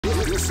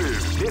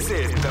This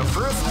is the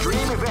first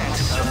dream event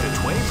of the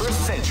 21st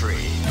century.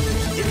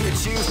 If you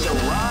choose the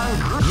wrong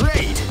group,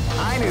 great!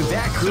 I knew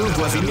that group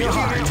was in your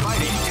heart.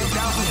 Fighting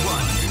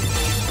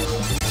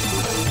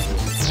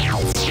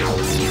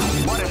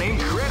 2001. What an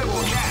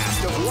incredible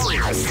cast of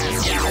warriors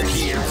has gathered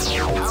here.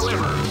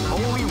 However,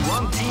 only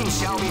one team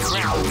shall be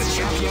crowned the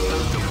champion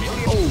of the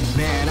million. Oh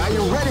man, are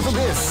you ready for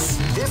this?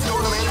 This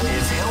tournament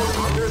is held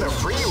under the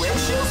free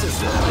ratio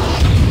system.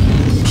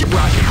 Keep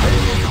rocking,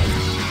 baby.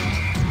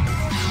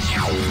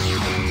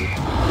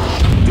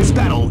 This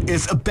battle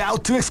is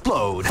about to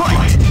explode.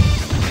 Fight!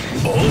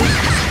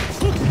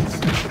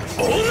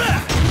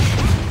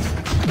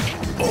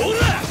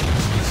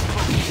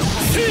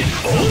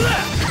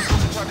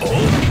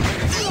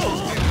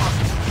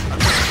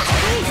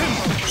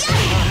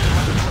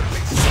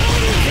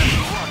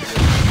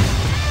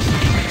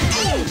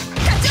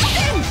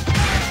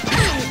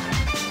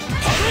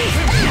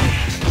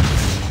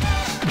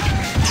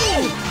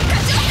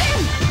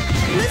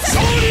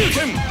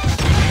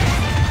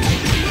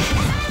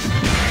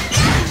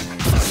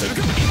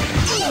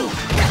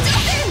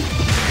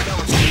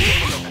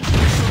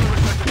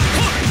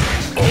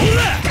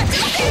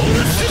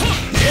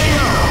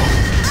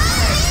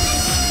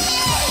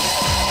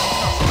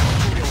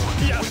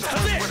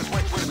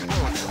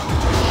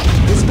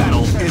 This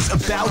battle is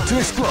about to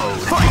explode.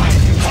 Fight!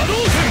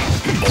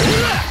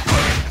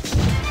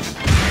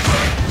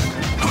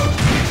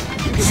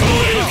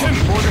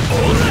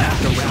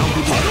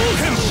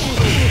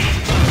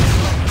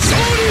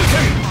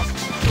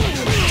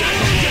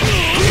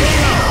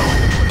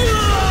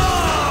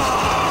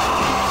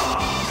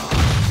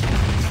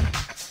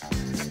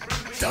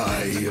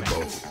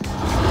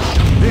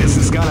 This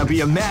is gonna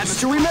be a match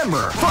to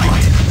remember.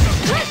 Fight!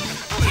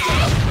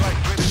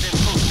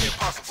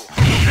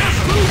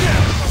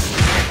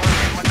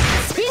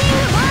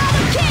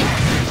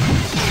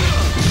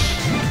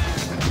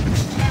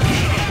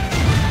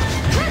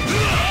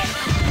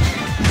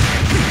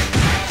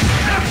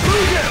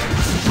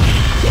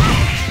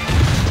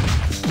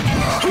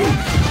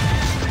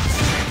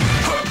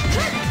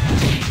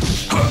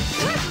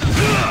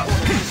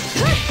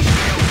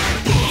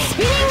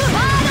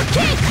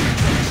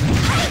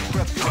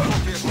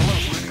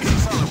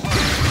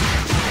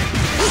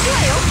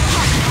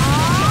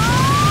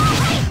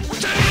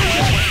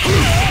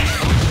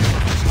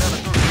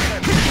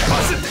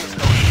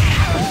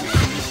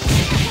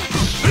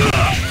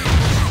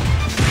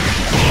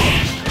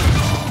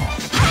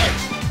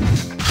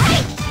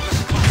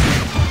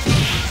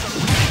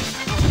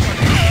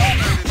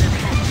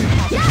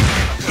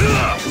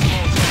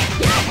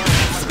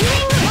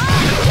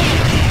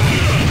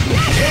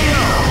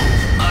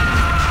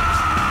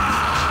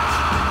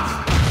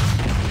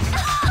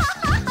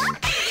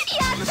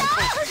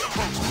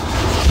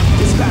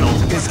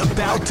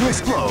 About to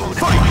explode.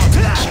 Fight!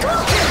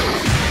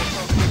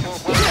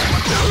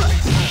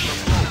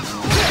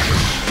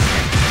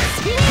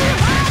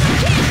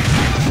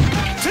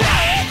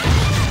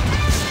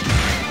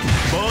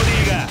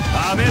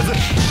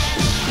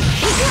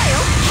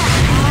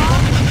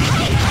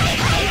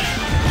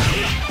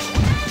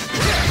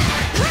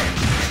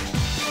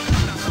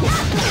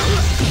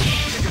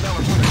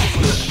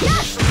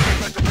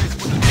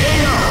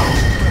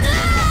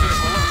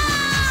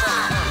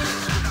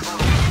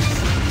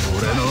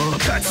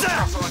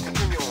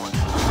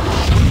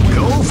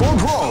 Go for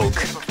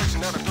broke!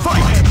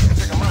 Fight!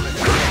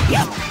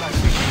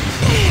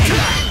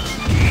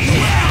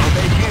 Wow,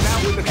 they came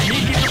out with a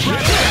sneaky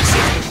surprise at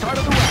the start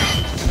of the round.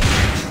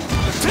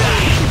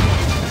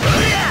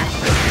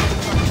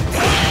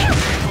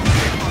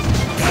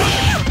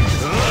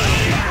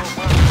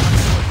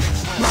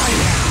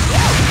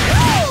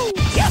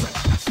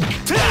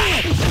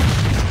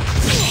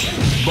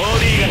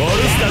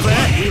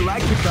 We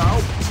like to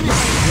go.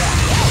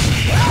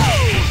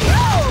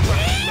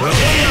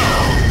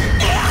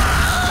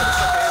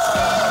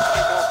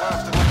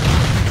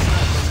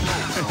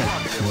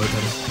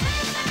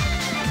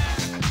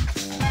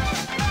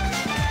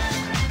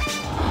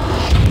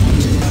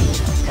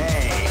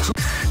 Hey,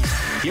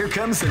 here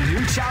comes a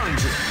new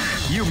challenger.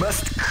 You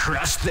must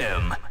crush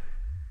them.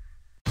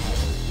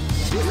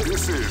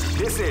 This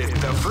is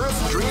the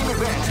first dream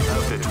event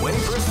of the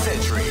 21st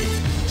century.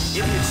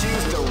 If you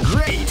choose the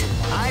great,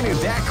 I knew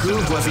that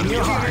group was in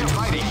your heart.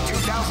 Fighting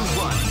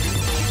 2001.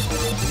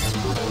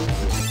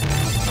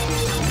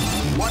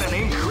 What an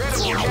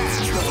incredible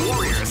cast of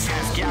warriors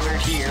has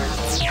gathered here.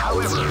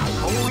 However,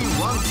 only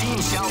one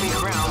team shall be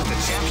crowned the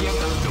champion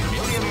of the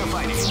Millionaire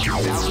Fighting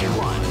 2001.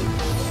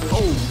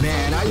 Oh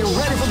man, are you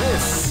ready for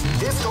this?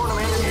 This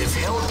tournament is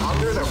held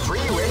under the free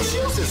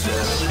ratio system.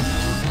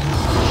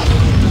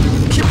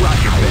 Keep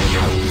rocking, baby.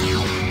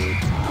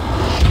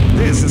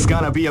 This is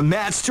gonna be a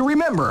match to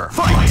remember.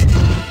 Fight!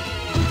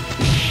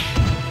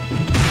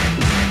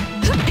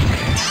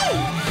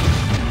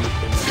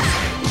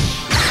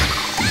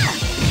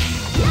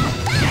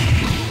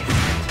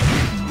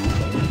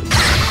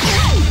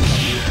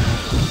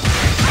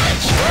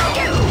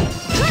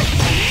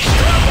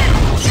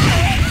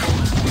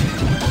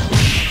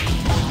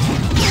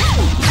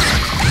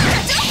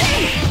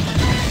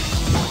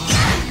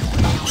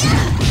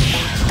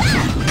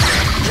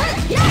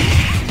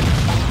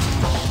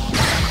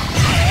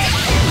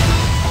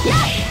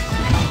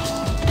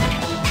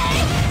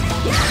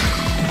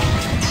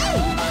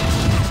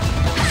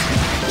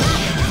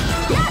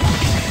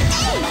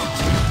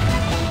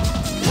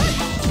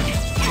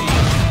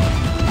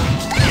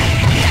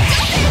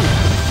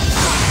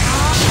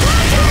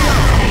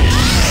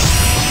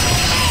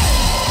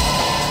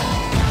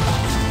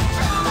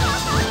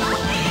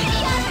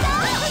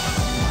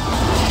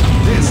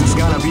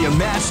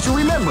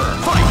 remember.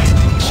 Fight!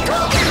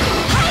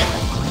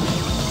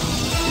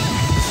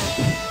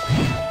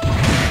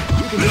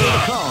 You can feel the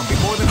calm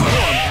before the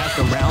storm as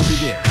the round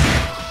begins.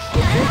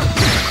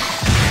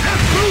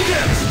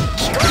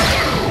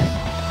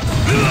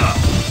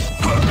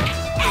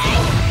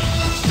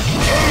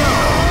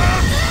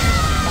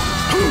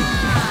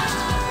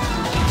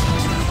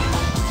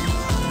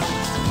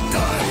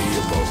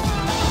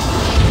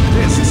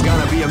 This is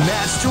gonna be a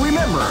match to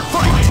remember.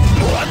 Fight!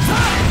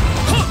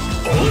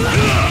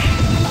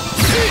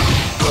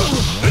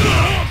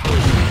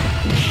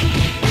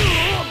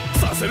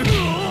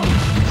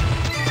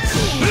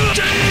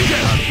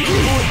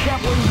 People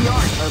exampling the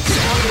art of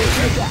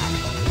coordinated attack.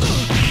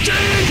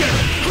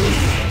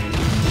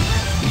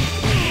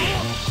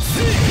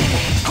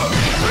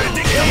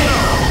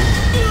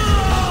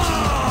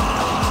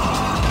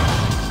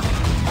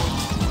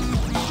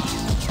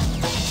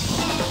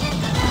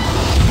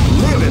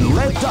 Live and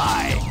let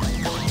die.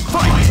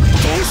 Fight!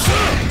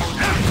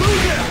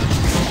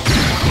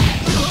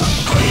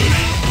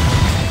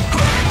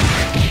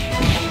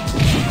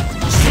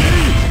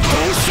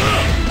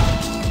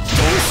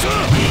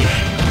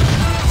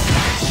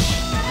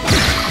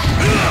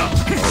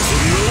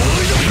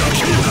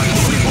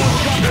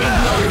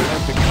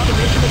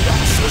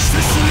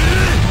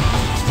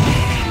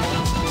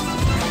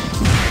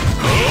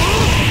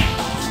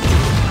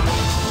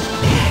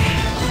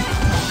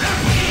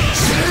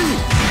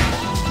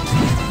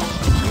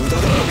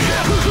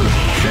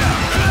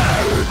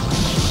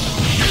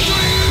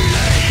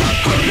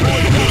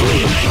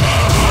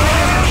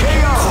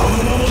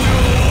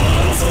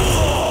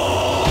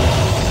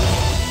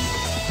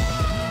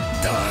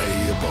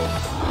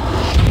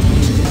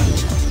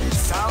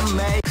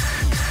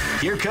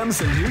 Here comes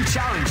a new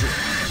challenger.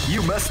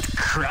 You must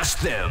crush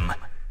them.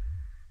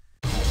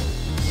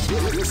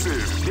 This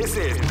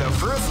is the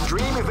first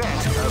dream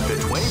event of the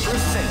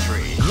 21st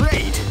century.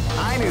 Great!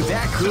 I knew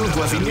that groove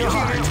was in your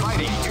heart.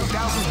 Fighting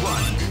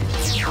 2001.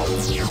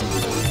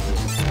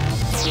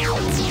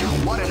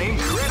 What an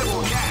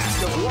incredible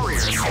cast of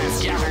warriors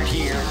has gathered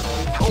here.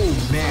 Oh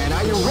man,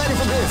 are you ready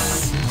for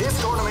this? This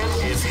tournament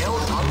is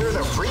held under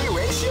the free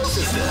ratio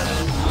system.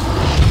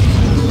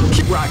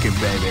 Keep rocking,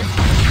 baby.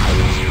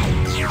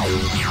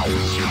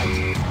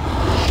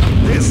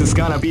 This is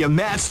gonna be a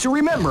match to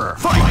remember.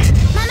 Fight!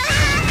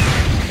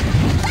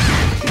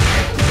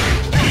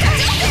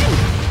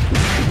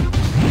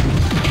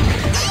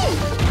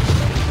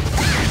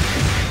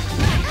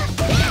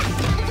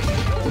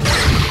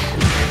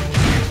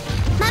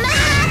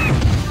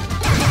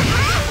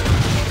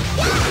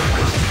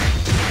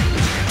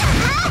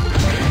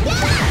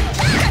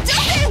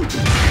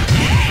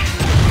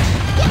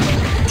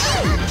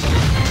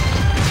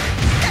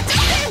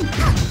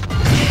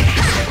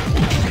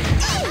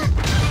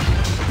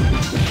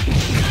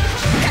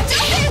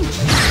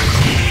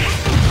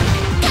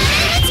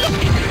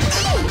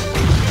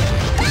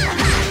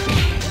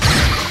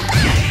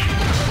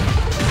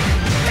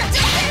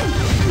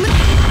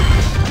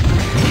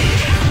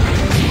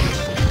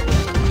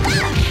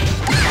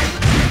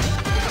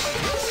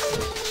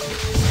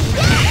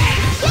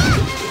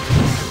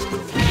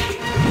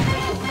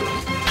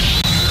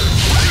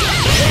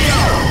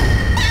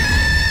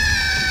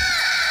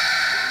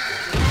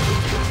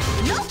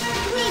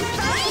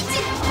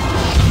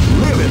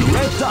 Live and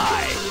let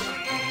die.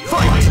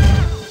 Fight!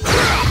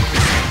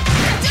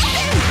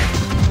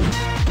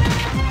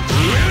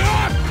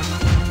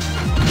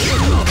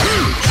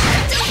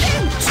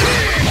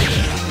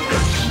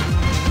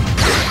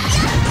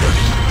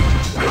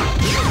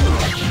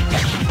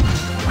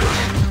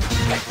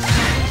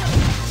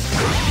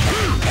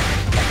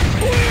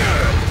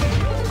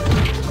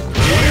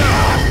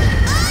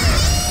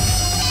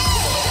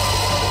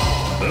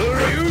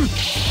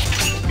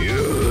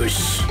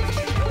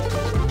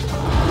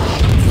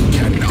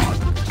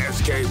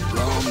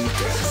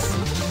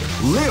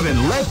 Live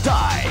and let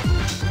die.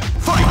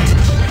 Fight!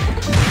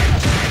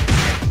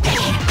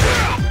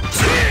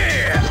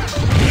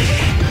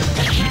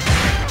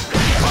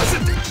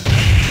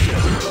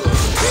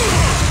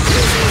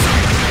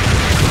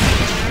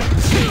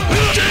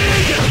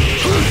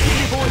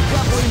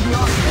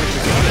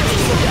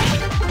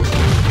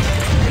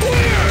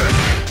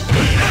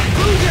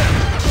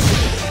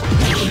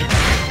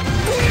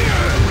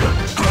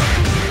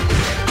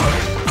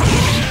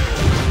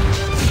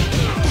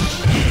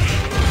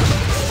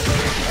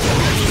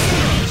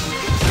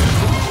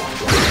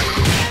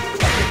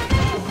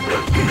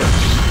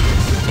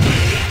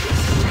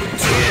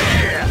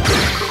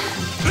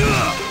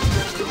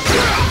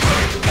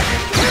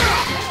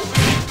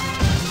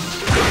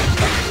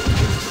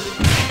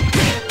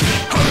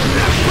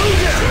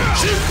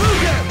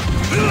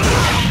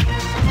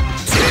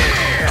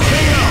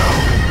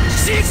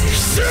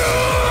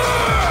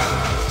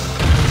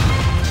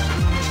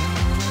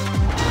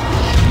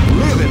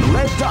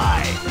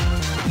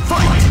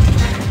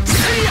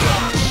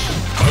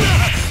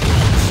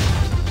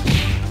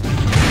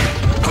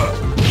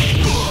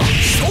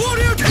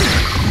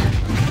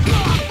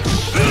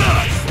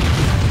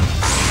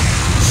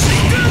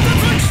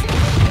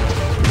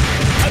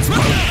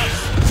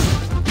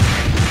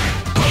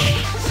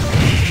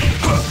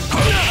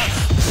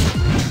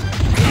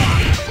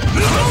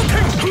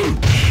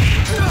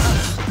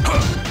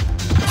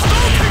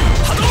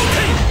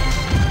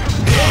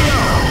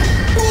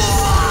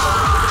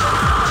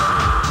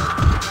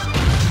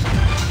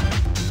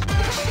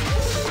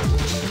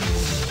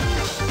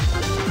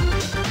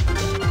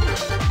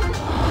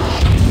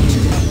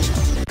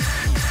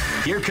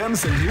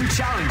 comes a new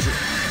challenger.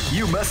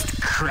 You must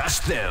crush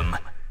them.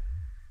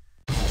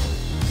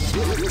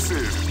 This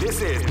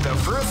is the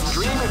first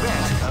dream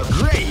event of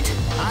Great!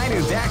 I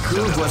knew that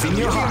groove was in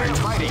your heart.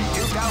 Fighting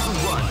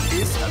 2001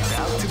 is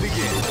about to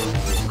begin.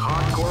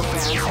 Hardcore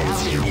fans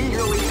have been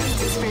eagerly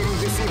anticipating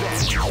this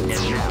event, and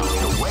now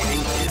the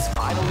waiting is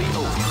finally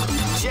over.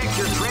 Check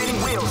your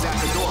training wheels at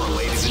the door,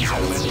 ladies and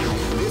gentlemen.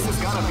 This is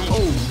gonna be...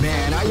 Oh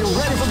man, are you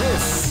ready for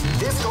this?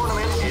 This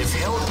tournament is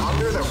held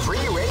under the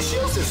free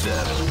ratio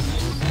system.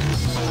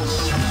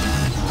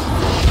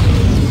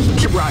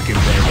 Keep rocking,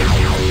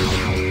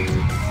 baby.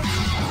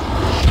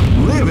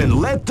 Live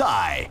and let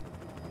die.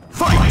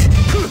 Fight!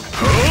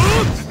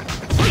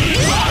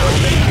 Wow,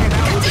 they came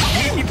out with a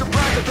sneaky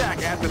surprise attack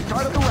at the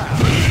start of the round.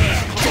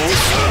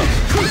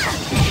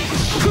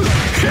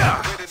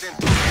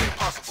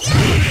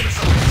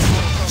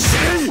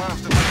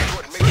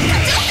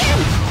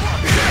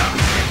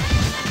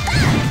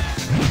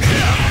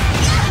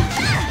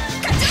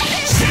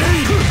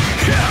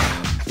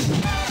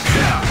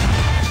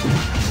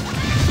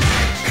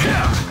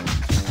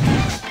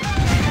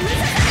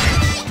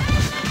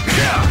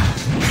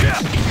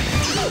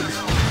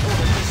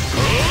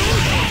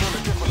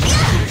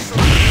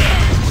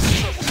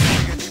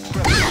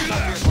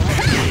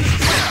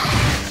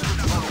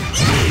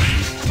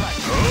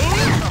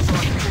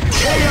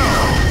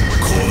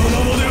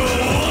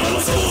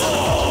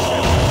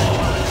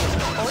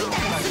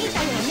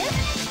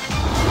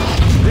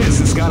 This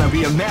is gonna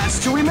be a match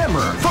to remember.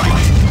 Fight!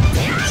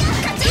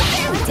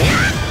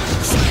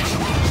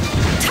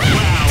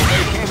 Wow,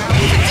 they came out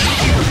with a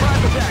sneaky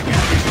surprise attack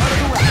at the start of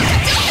the round.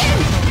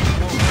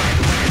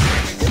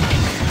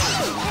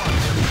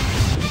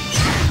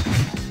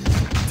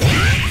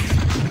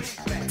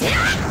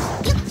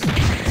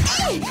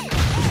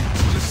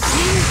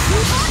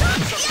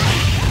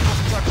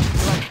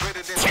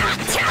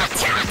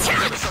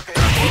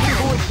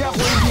 People with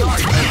definitely the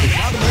art of the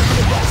combination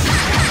of that.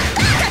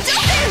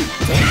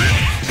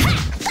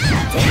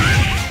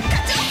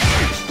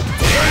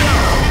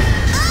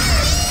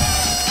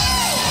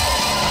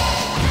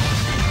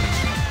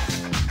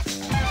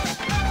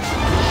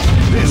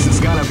 This is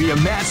gonna be a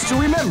match to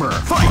remember.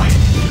 Fight!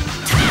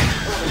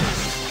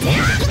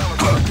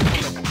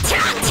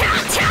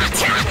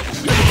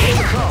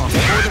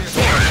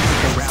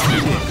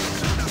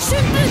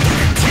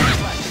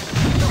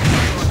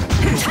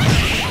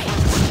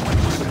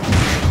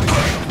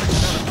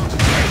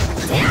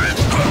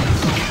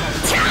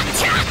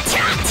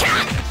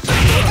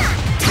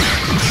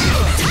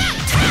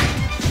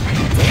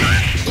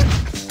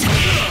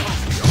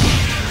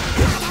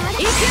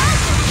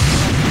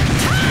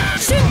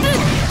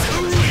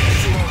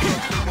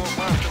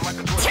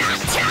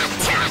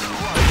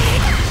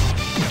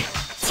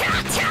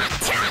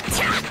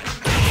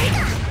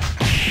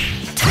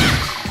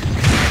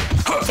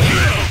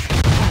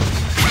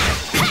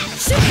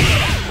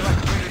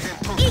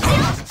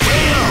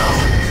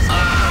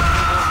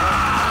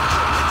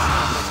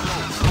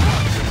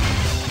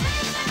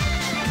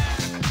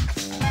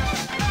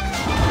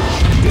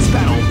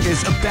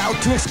 Is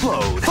about to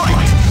explode.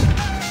 Fight!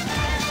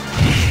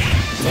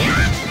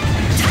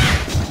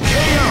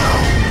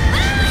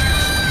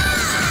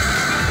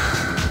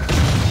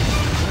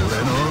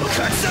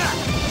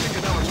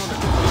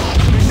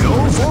 Go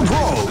for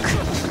broke.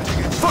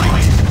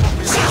 Fight!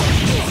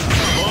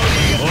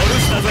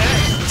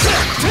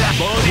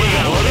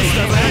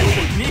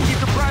 Sneaky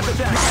surprise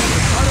attack.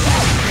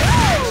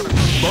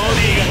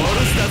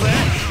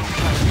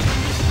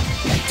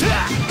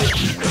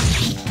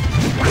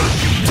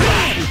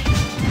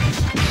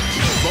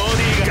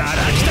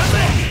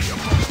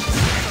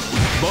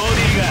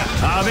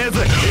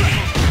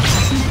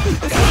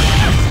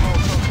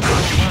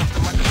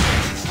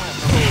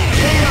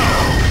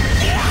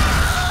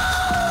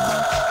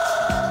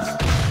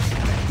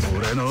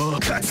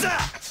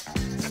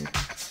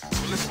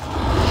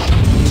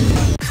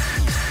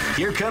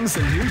 Here comes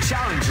a new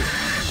challenger.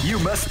 You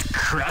must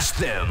crush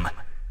them.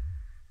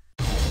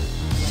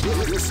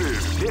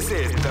 This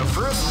is the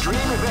first dream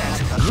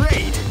event.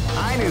 Great!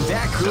 I knew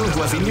that groove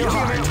was in your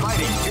heart.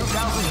 Fighting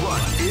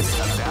 2001 is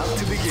about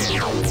to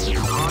begin.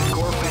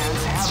 Hardcore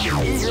fans have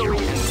been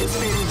eagerly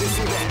anticipating this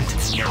event.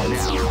 Now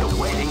the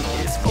waiting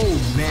is... Oh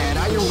man,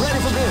 are you ready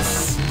for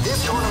this?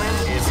 This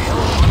tournament is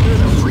held under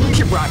the free...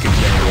 Keep rocking,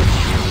 baby.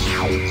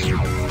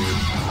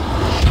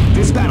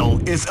 This battle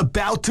is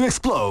about to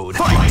explode.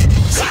 Fight!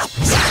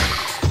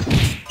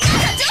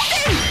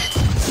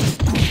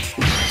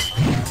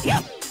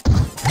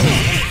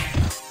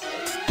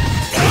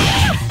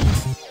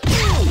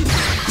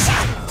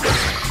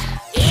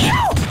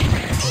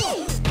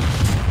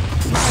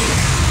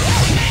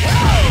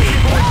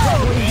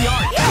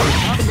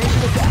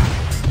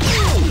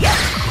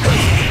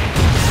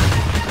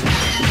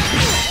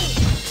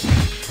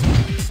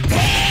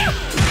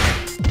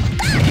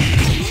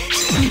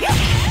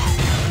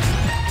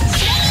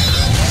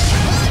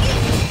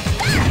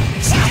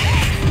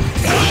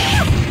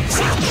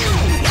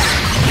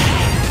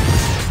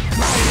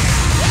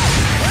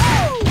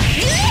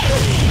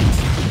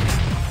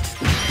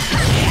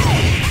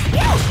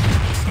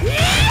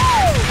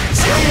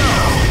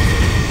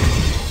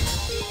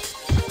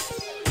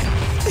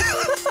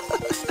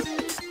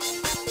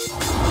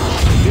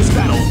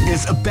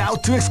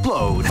 about to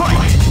explode.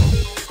 Fight!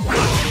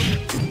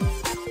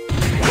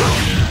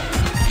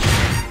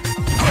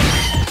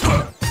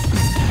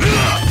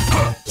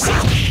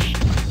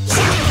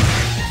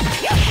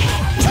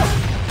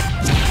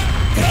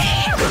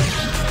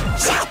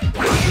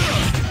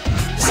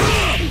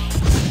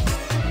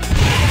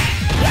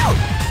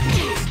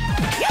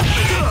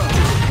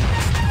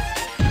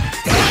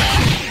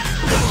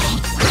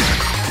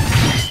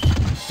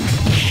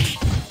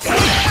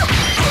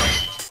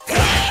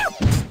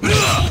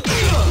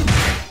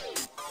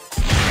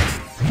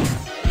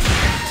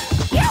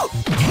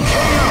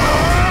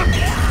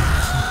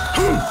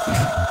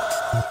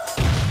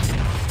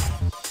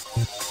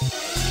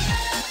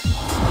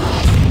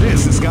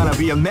 This is gonna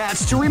be a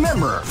match to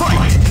remember.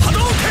 Fight!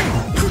 Hadouken!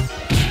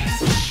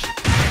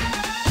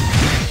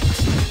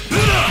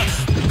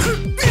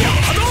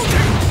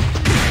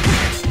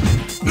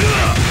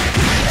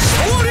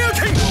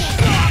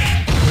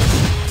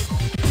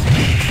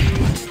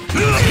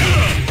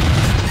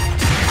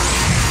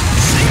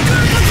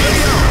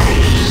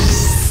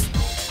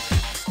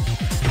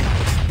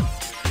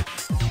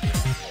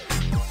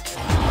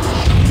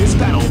 This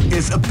battle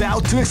is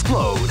about to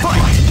explode.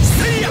 Fight!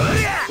 See ya!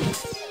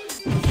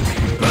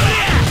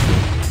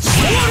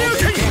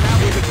 They came out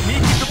with a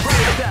sneaky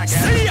surprise attack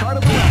at the start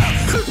of the round.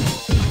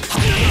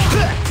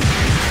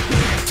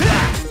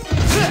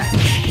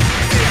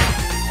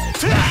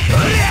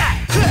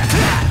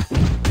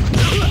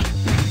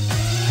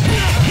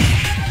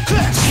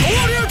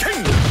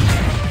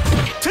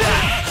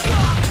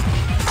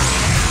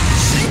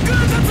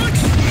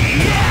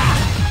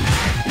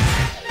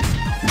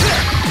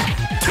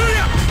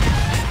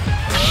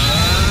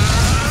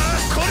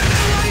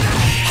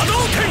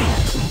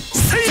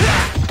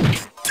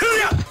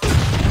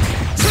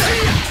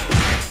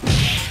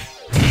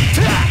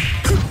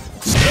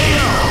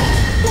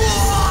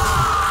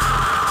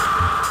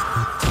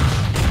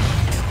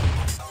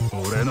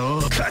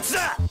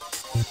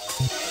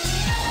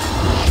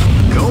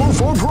 Go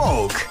for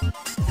broke.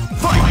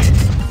 Fight!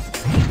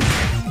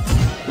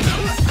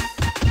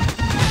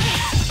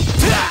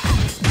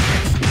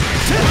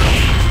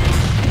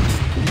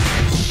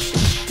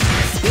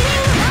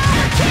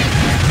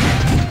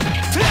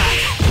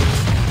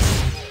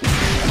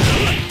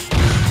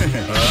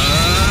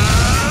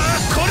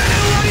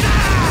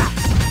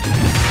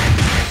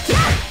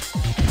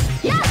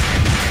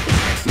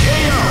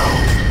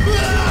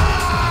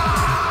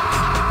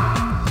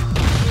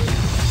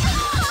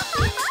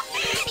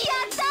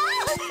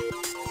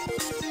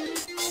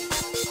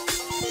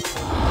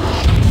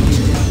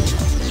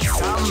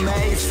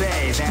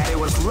 Say that it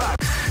was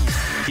luck.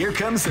 Here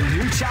comes a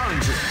new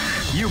challenger.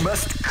 You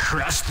must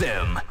crush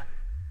them.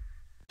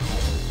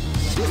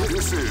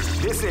 This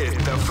is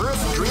the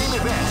first dream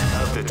event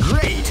of the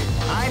great.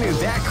 I knew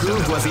that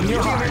groove was in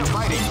your heart.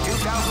 Fighting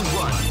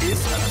 2001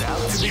 is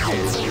about to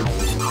begin.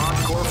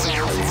 Hardcore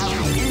fans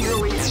have been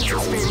eagerly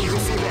anticipating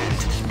this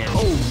event. And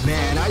oh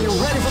man, are you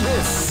ready for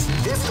this?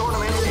 This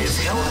tournament is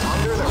held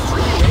under the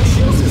free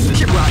ratio system.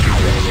 Keep rocking,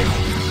 baby.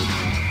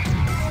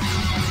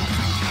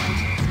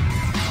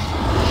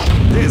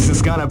 This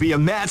is gonna be a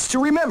match to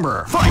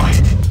remember.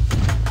 Fight!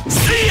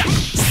 See ya!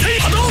 See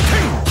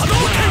Hadouken!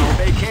 Hadouken! Wow,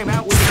 they came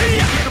out with a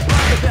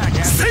surprise attack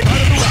at the start of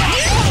the round.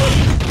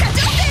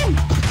 Hadouken!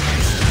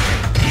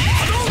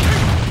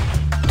 Hadouken!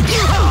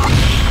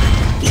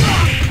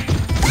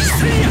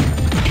 See ya!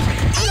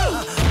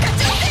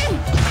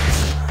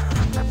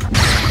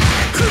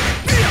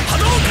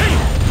 Hadouken!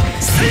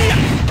 See ya!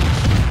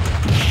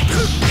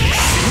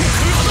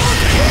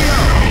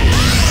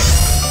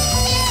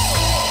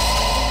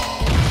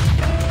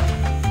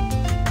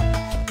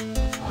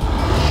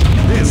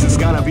 This is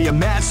gonna be a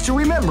match to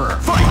remember.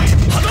 Fight!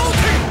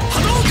 Hadouken!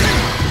 Hadouken!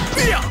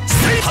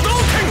 See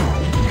Hadouken!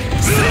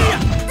 See ya!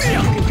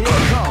 You can feel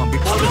calm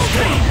before the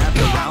pain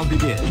after the round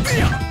begins.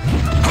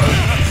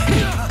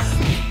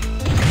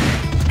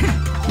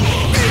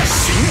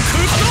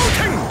 Shinku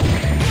Hadouken!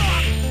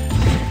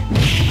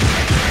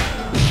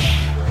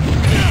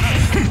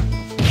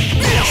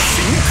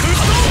 Shinku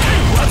Hadouken!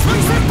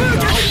 Tatsumi Senpu!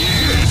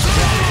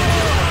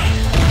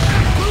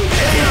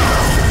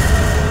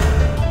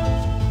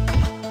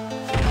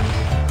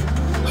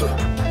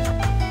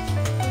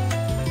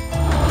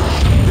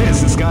 This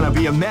is gonna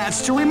be a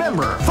match to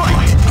remember.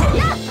 Fight!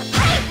 Yeah!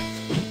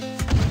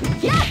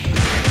 Yeah!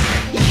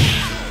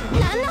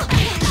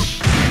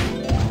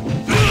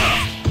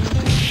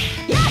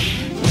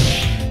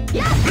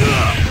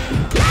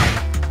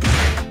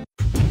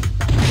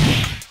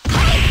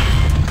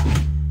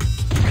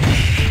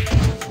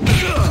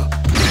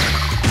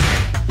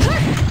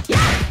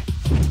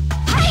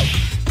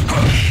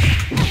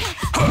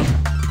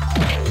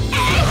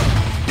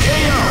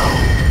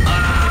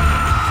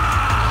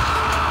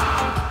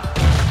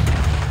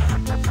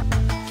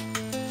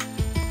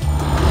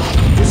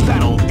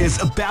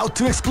 About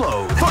to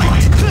explode.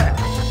 Fight!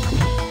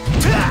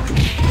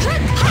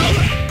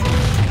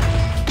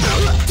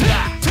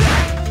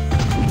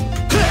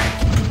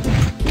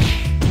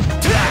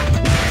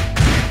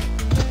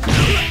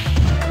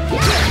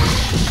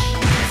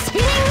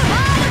 Spinning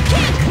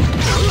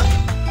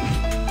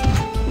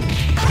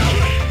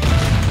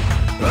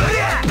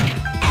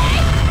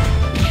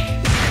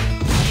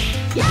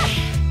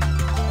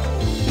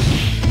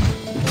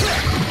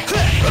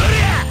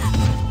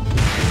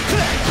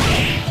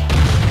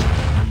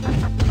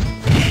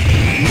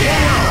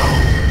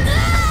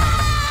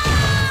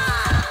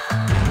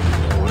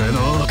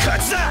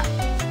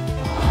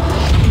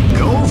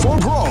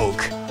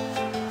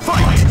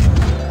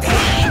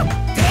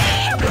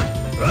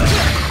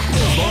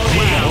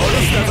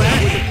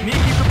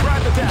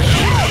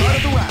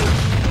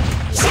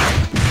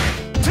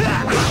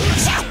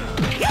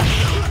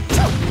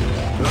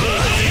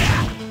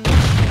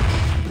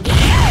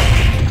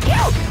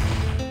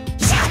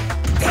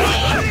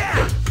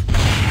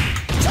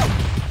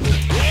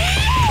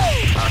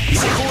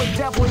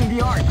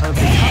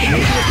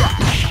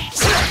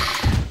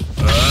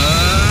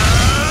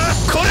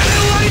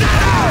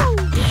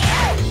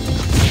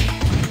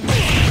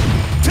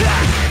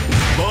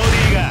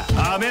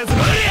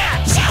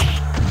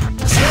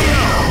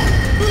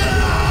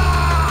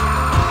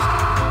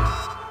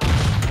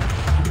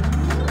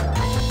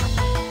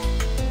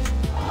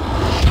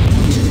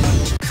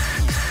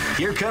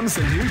comes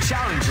a new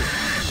challenger.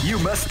 You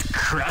must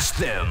crush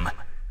them.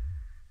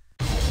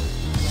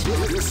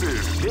 This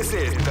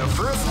is the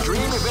first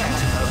dream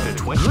event of the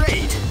 20.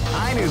 Great!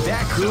 I knew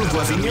that groove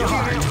was in your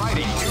heart.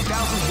 Fighting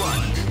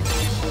 2001.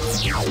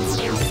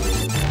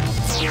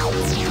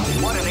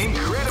 What an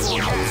incredible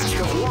cast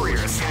of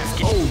warriors has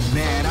gained. Oh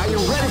man, are you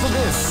ready for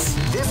this?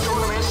 This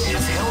tournament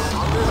is held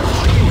under the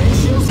free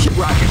ratios. Keep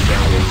rocking,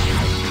 baby.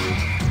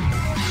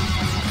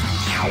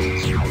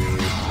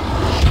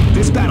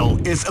 This battle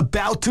is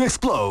about to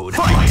explode.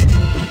 Fight!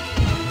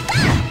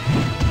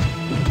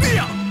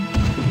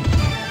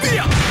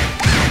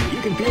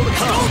 You can feel the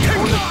calm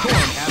or the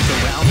storm as the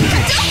round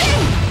begins.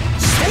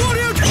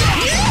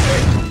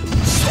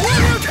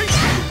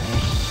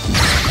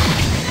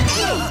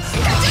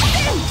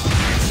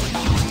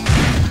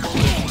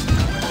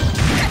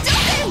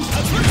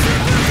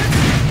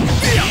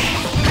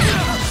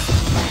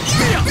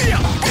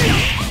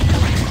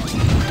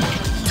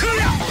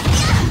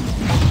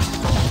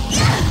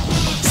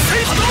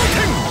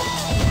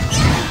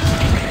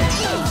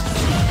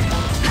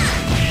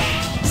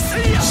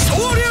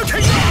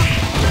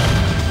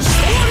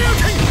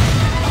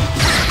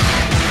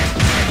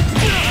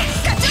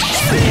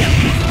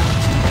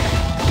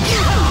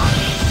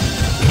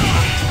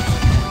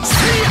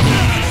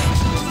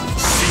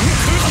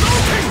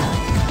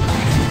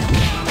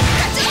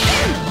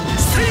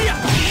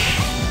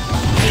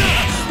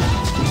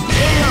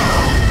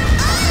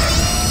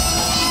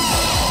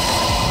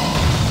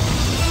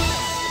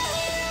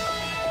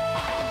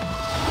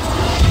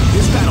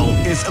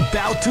 Is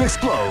about to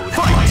explode.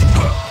 Fight!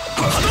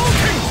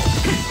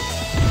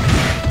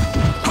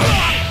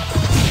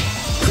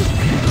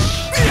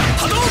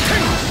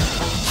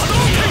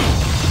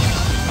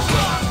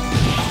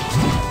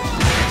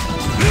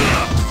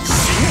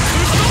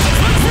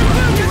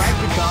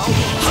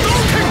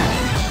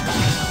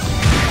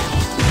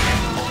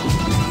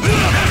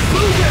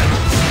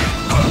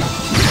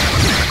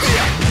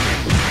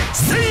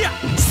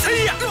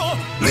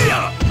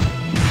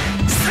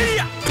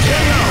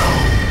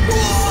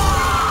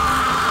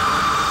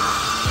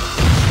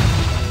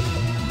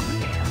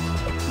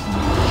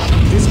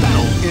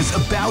 Is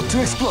about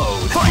to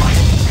explode. Fight!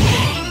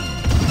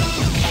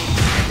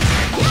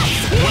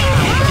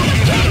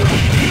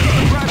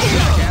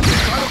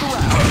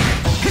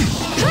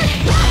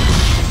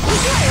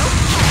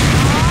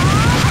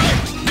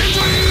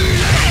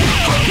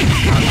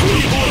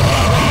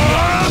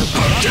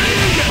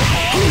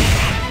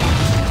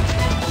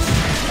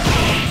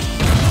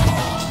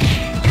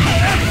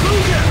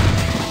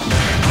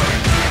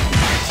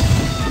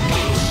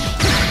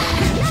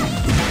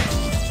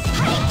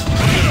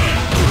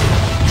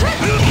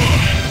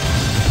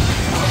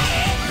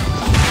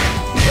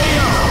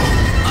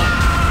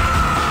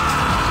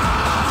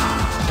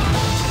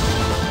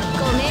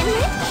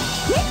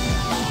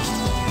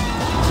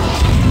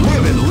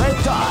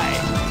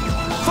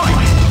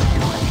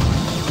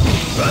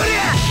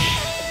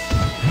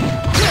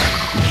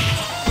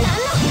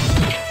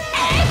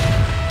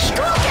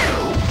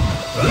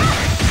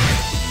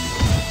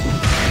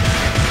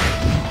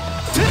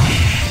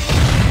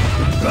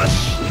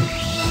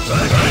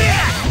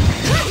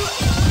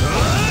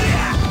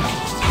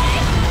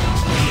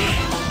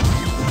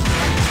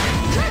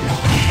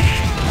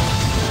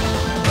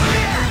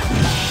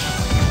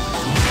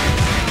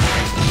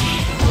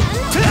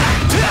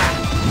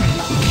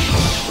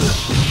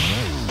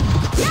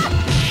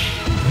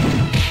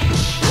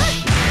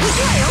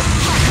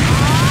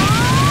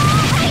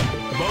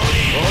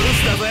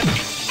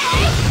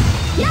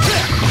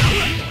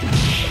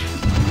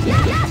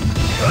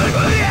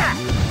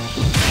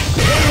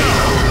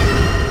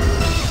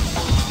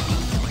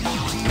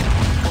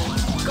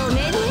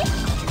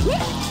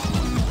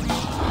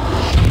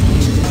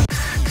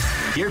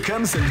 Here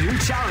comes a new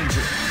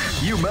challenger.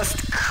 You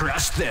must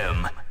crush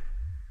them.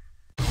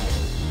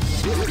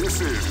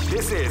 This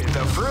is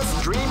the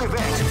first dream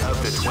event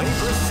of the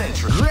 21st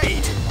century.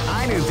 Great!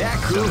 I knew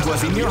that groove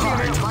was in your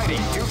heart.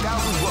 Fighting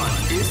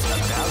 2001 is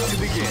about to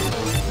begin.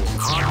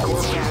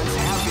 Hardcore fans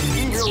have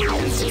been eagerly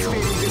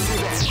anticipating this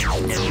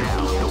event, and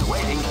now the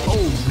waiting.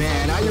 Oh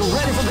man, are you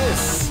ready for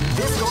this?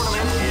 This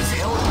tournament is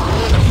held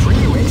under the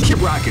free range.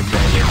 Keep rocking,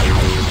 baby.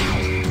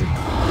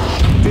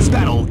 This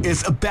battle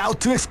is about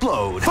to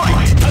explode. Fight!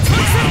 Out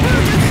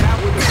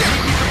with the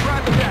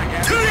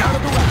out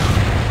of the round.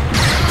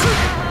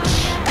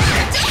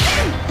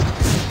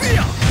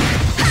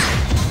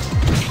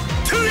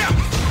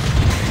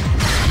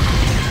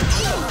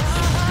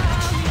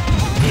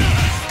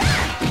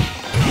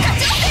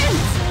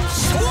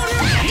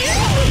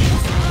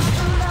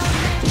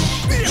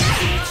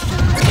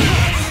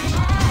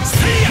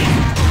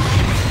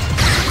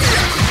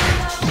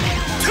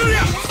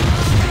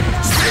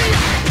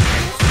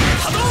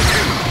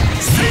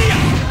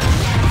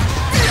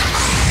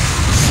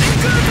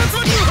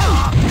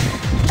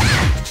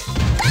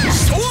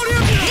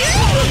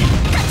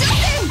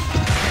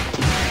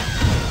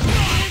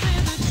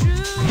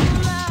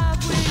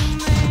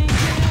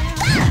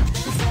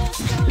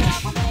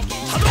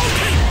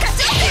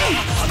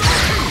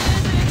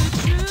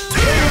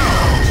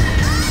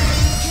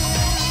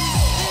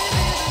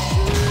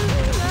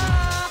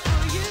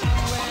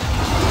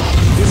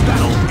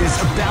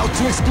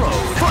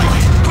 explode. Fight!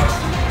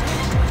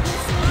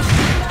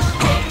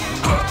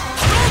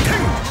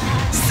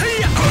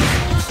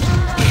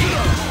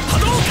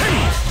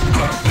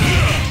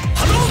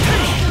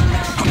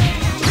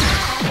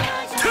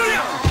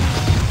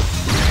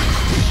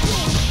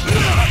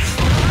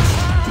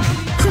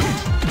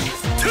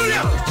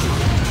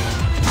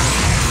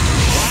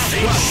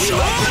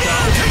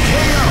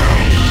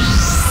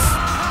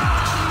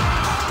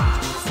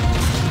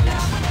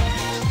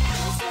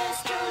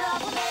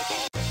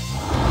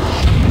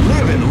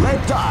 Live and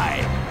let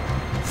die.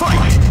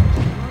 Fight!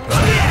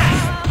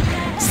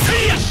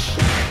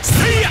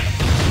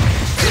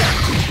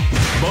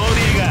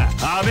 Bodyが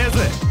アメ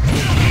ぜ。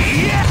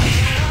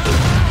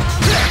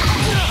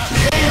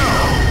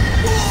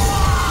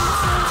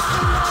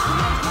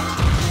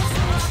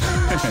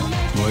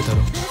燃えたろ。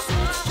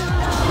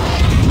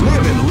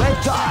Live and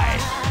let die.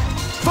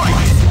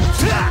 Fight!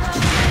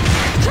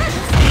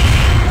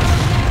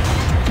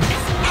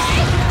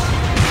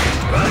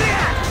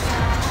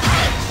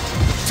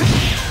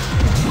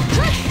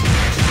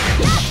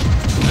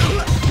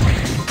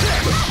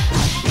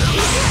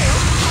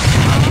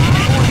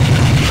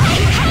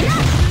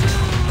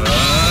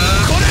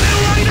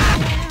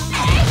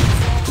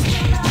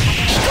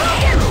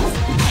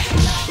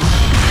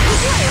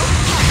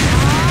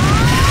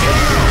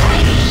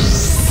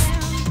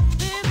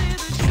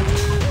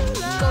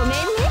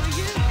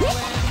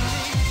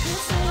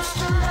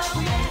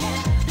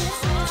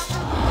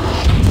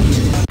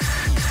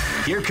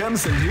 Here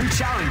comes a new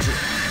challenger.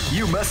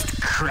 You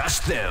must crush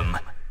them.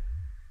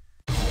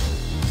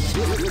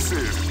 This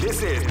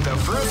is the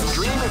first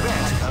dream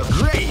event of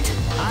Great.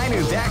 I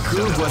knew that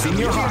groove was in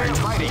your heart.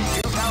 Fighting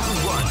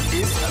 2001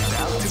 is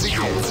about to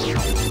begin.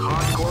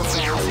 Hardcore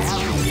fans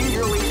have been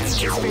eagerly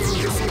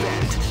anticipating this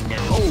event.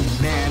 And oh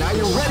man, are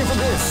you ready for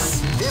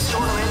this? This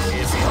tournament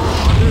is held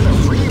under the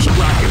free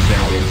rocket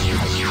belt.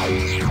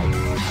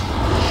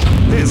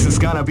 This is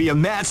gonna be a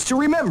match to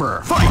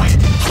remember. Fight!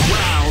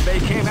 Wow, they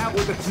came out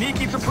with a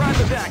sneaky surprise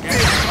attack at the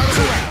start of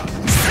the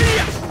round. See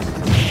ya!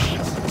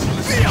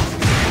 See ya!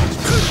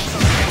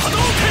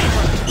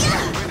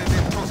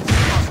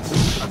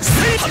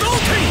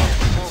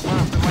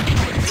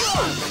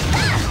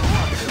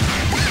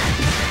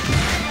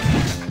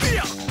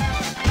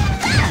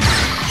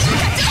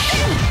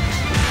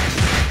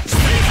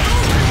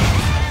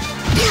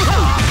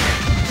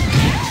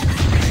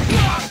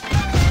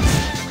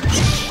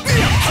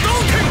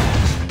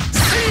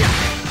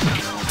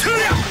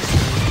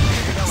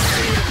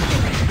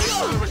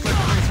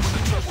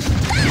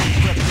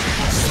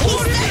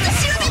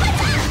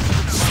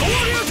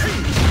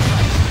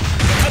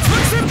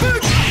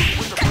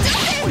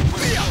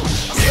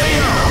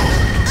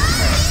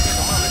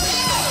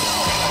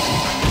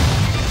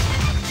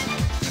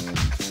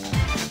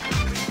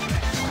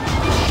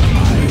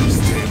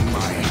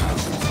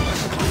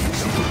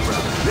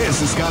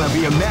 This is gonna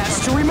be a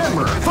match to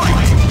remember. Fight!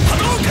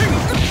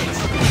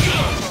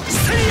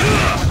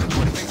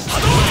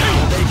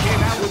 They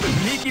came out with a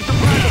sneaky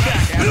surprise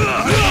attack.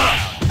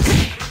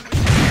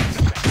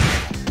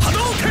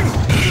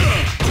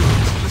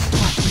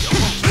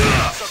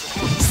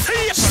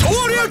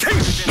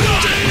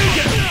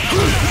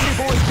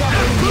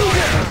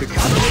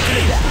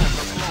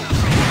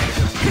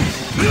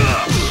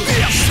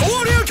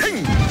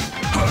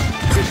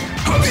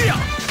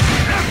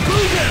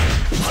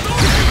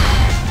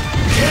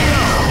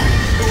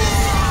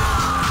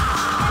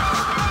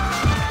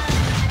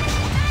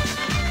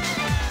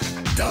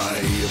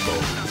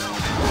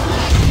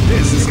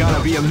 This is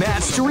gonna be a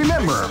match to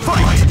remember.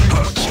 Fight!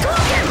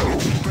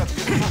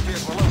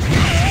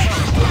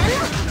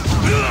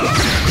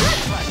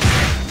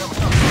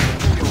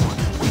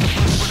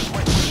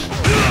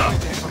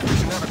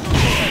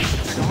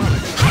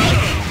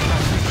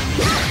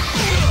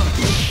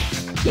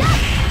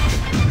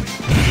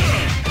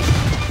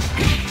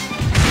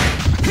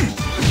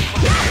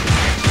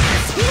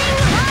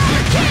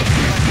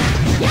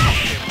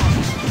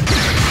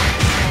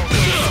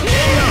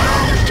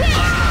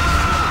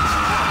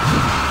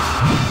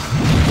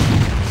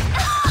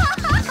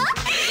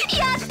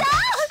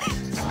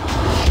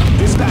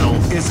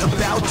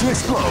 About to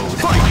explode.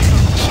 Fight!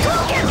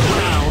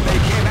 Wow, they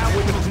came out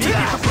with a sneaky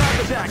surprise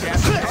attack at the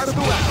start of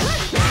the round.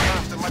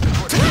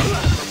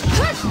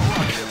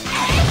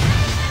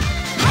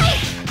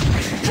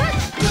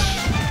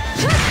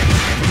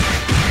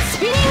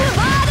 Spinning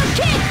bottom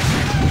kick!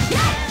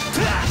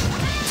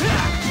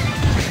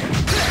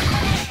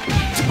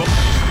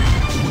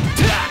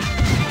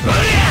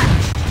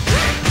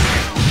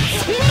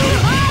 Spinning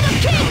bottom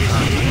kick!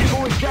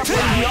 People is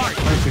definitely the art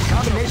of the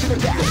combination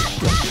attack.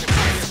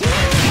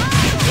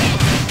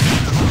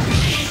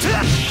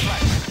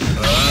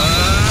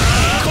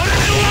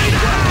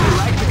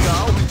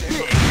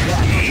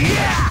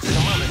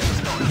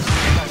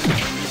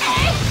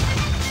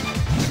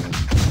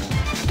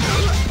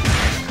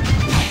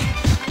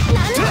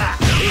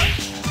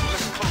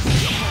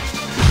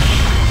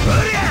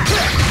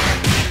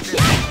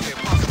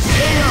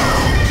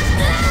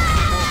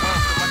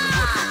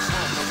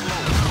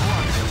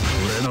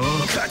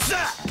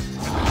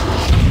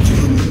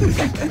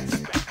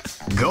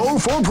 Go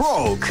for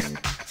broke.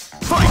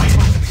 Fight.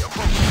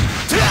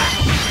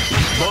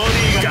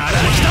 Bodyが来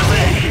たぜ。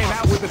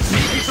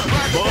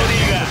ボデ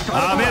ィ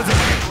が雨ず。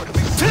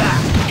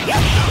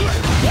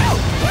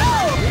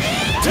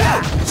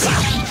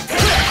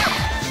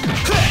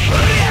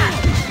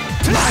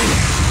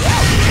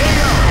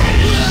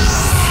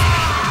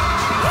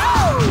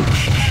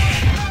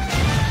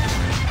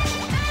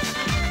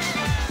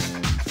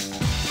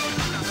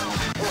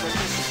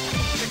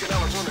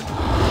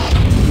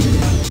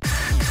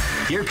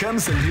Here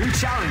comes a new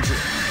challenger.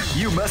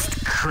 You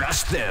must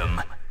crush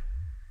them.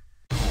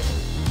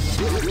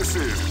 This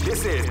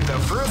is the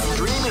first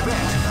dream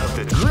event of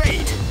the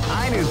great.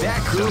 I knew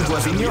that groove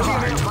was in your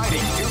heart.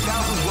 Fighting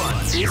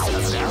 2001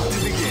 is about to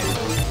begin.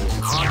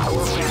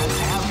 Hardcore fans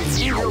have been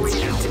eagerly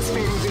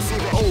anticipating this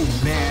event. Oh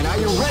man, are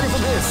you ready for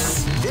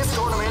this? This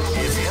tournament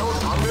is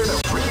held under the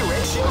free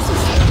ratio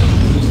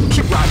system.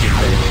 Keep rocking,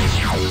 baby.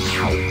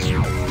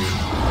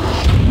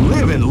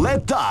 Live and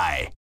let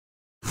die.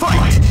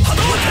 Fight!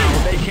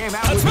 They came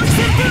out with a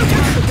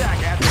attack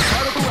at the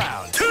start of the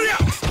round.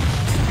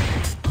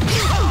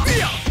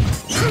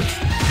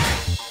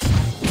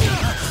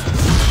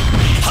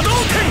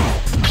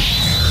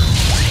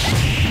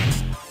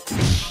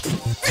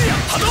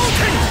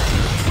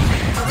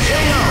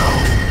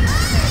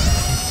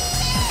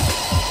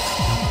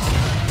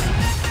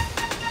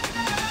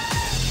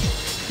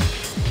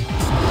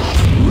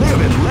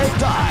 Live and let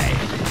die.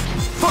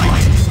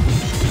 Fight!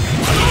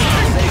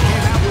 They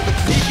came out with a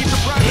sneaky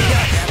surprise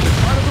attack at the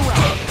start of the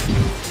round.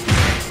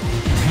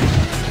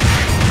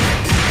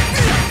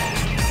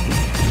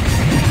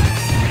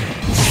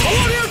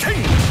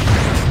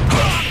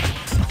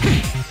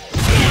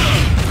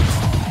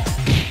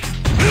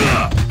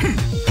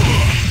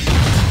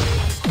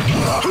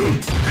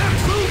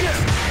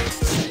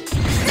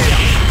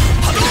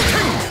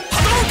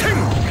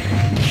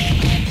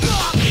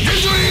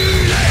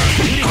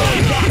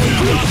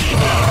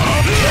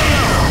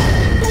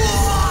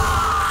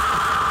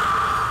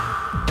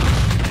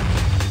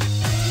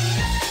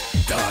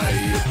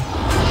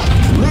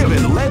 Live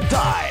and let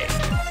die.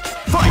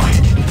 Fight!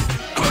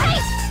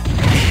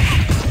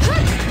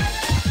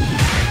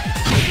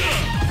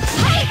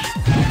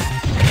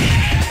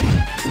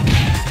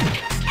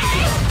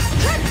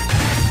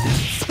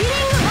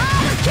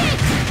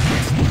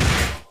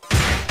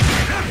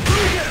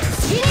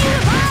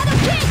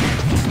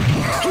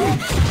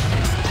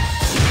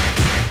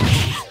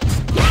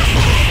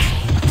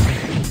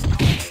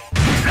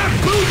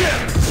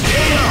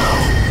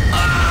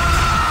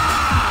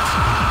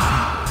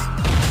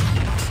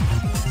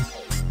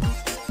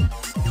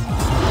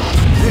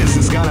 This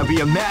is gonna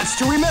be a match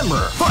to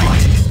remember.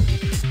 Fight!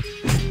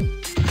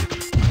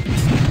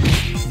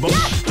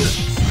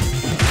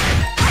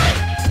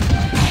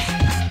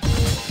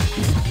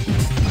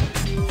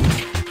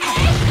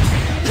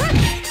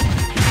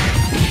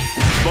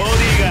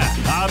 Bodyが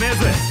雨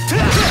ず。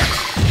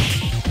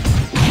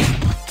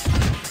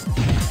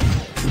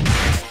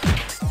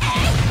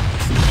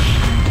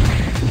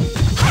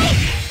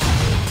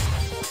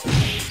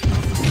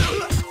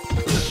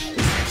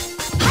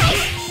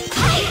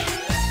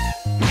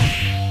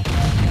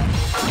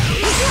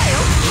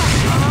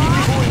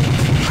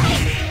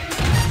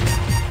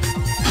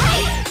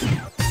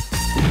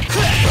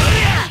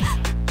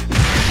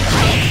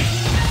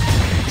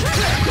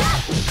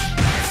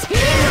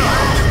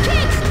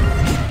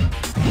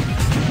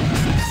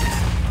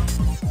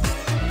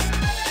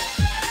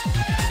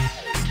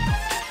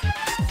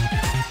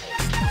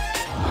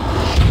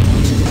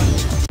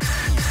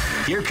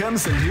Here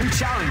comes a new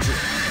challenger.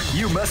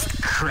 You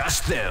must crush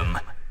them.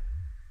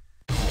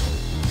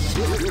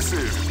 This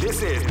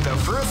is the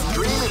first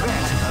dream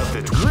event of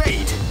the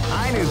great.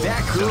 I knew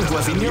that groove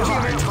was in your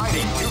heart.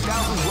 Fighting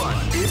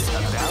 2001 is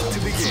about to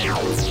begin.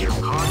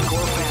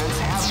 Hardcore fans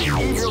have been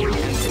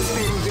eagerly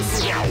anticipating this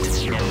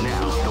event. And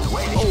now the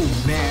waiting. Oh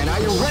man,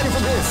 are you ready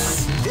for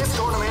this? This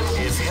tournament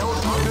is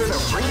held under the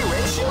free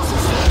ratio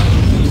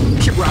system.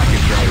 Keep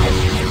rocking,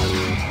 baby.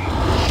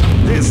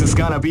 This is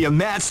gonna be a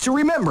match to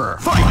remember.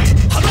 Fight!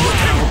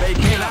 They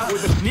came out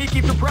with a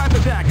sneaky surprise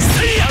attack.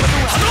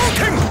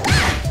 Hadouken!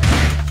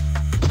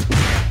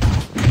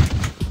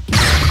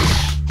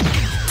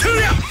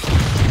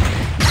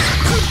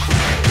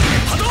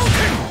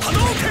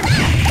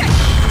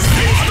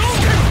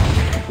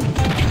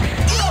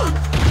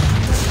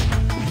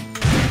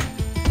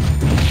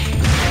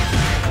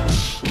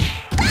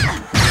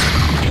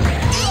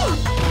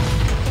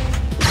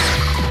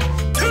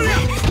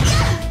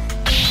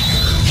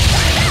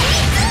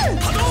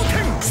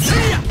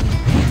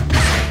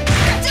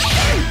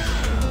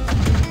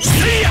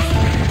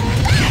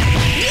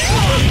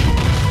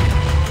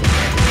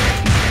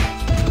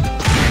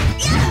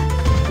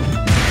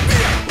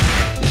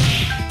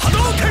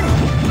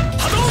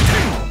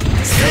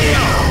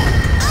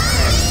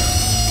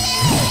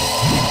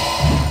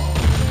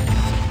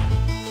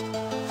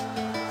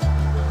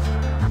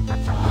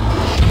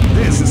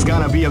 This is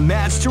gonna be a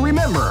match to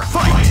remember.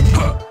 Fight!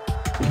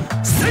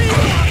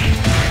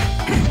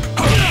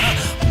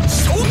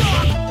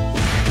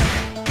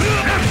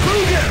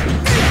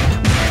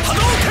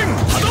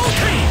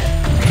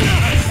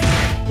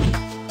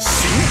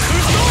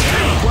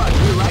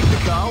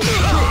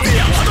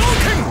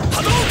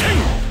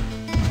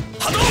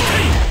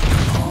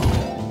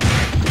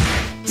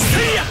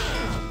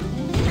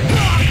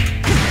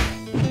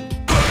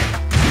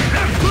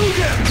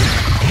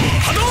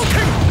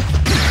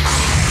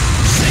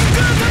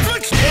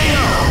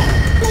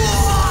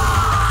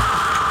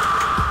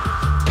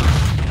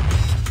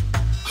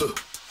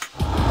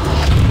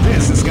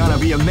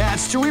 gonna be a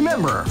match to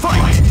remember.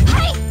 Fight!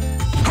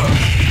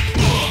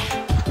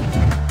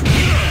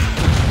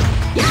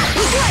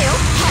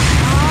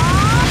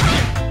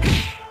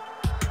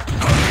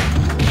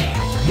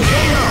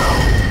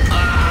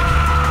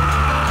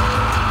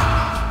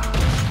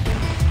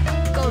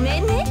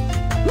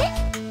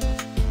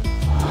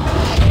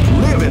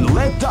 Live and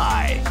let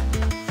die.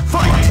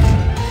 Fight!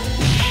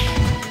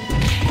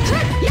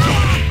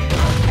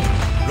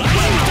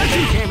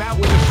 He came out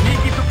with a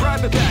sneaky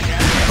surprise attack.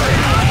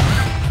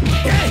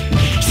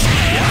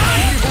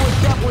 People is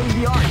definitely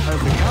the art of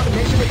the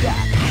combination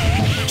attack.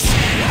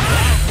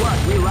 That's what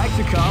we like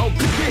to call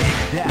big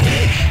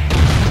damage.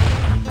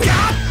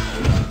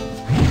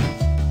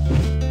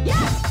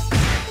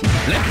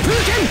 Let's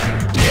push him!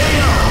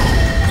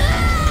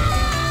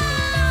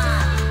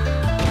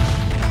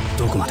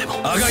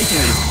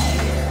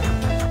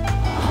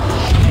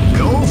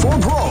 Go for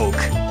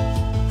broke.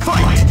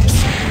 Fight!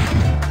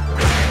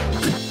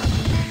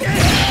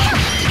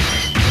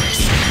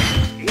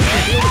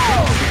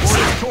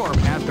 Storm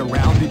as the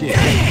round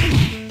begins.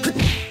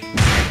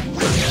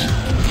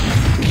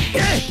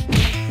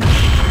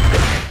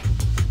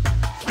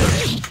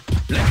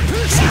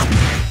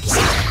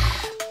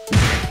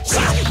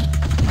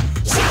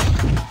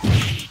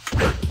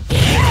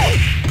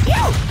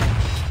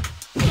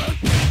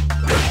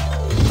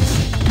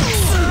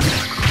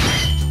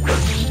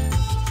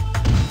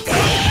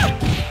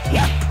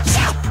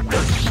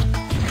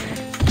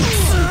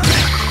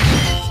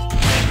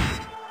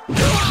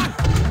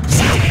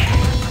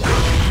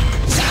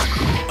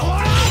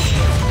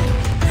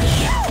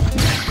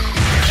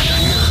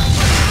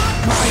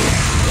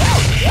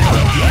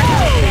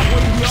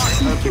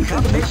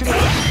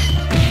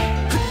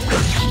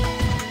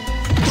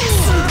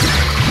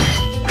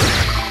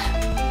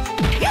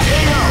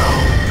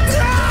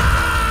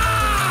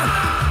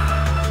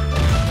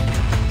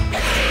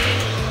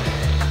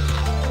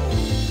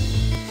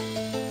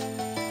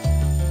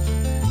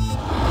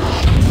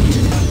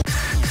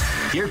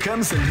 Here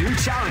comes a new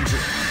challenger.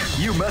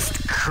 You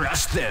must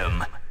crush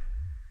them.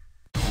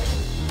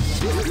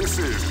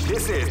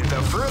 This is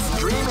the first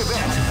dream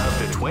event of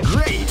the 20.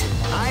 Great!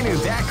 I knew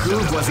that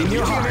groove was in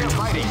your heart.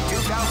 Fighting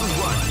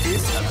 2001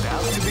 is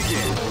about to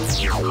begin.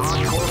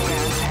 Hardcore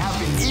fans have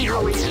been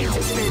eagerly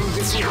anticipating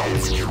this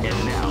event, and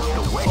now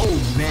the wait. Oh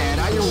man,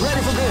 are you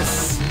ready for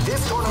this?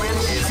 This tournament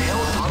is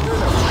held under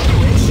the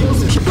regulations.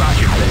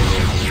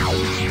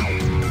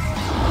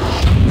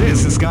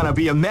 This is gonna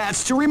be a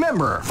match to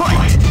remember.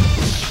 Fight!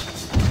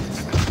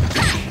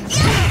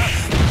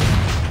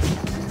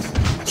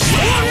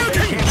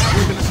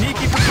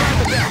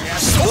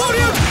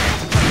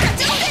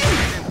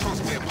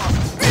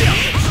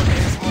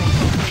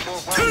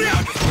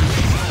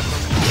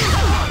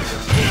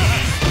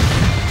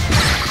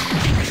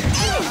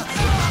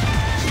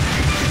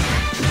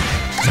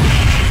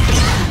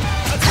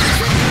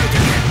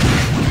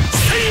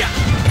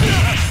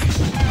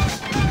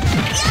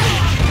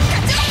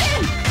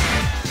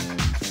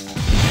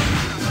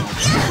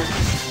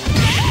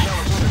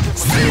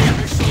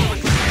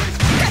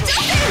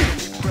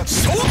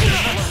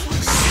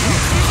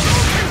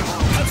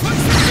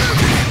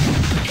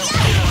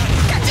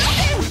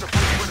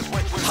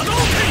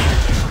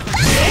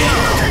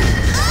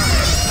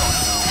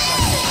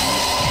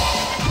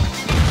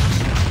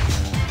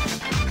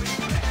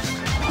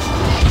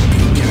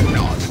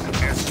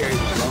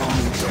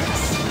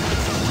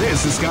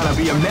 This is gonna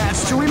be a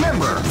match to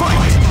remember.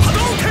 Fight!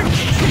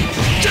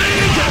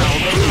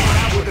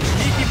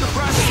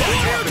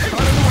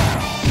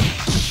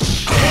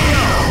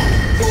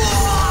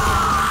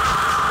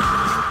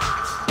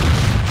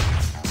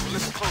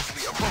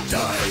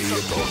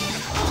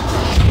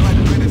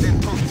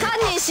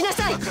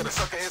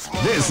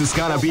 This is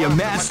gonna be a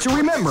match to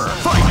remember.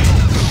 Fight!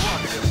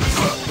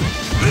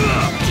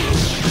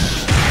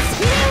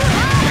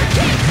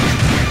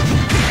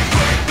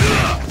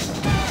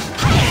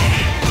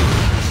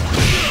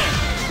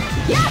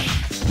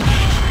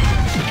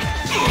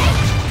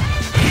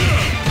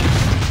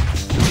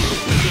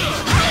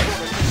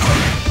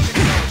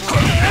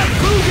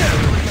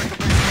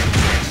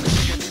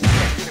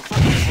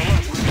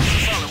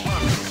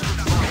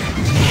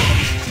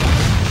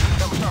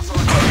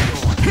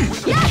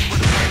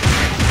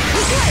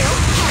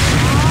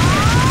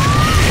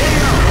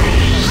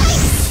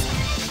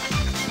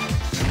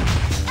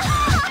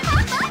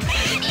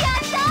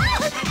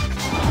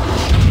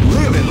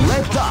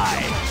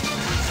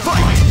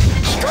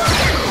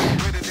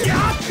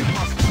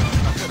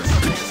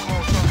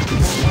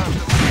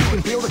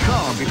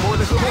 Before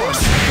the score,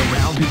 the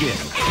round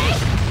begins.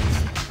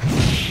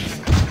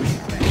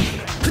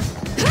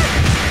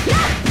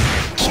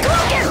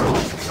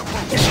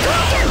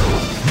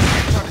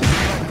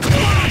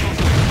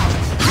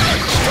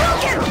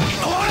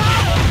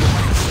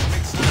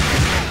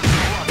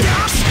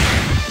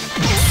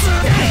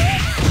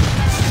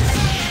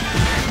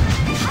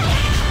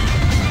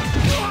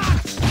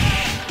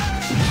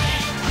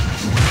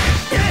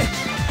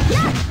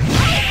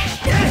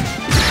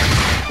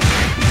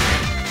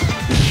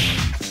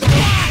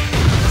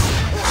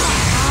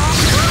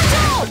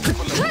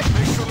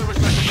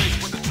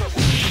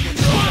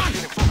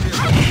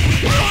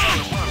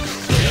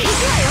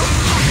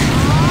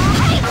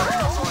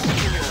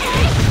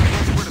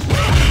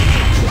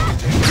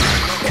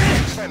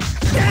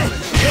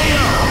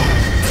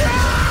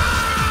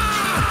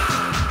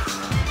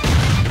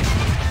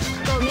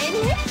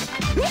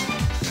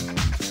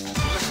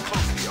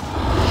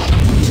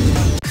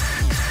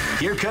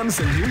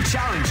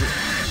 challenger.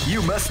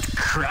 You must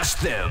crush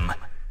them.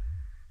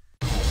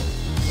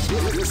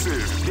 This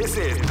is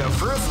the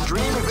first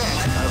dream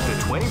event of the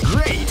 20.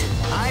 Great!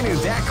 I knew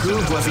that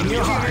groove was in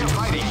your heart.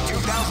 Fighting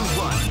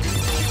 2001.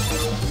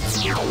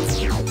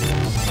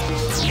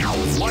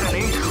 What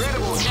an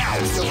incredible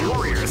cast of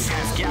warriors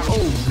has gathered.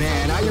 Oh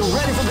man, are you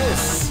ready for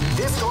this?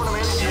 This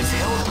tournament is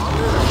held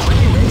under the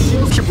free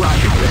ratio. Keep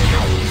rocking,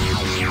 baby.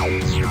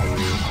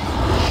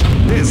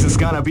 This is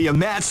gonna be a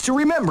match to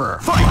remember.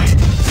 Fight!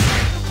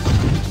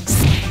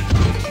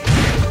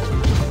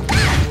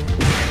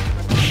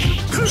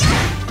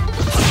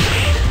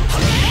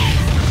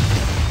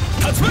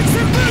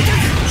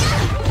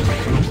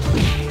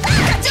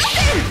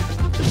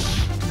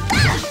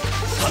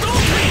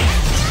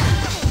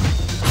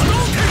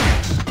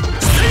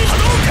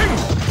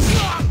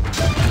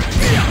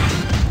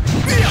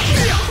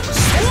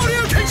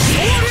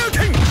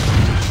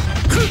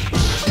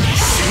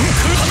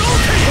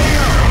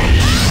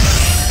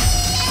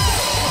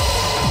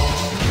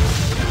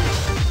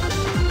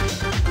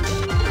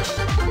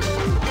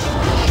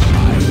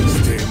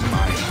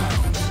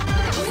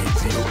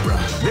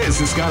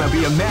 This is gonna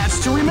be a match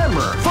to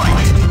remember.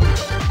 Fight!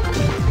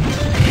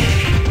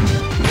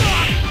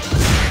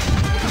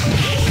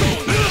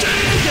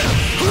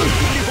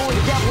 Beautiful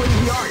and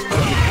dabbling the art of the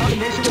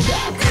combination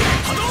attack.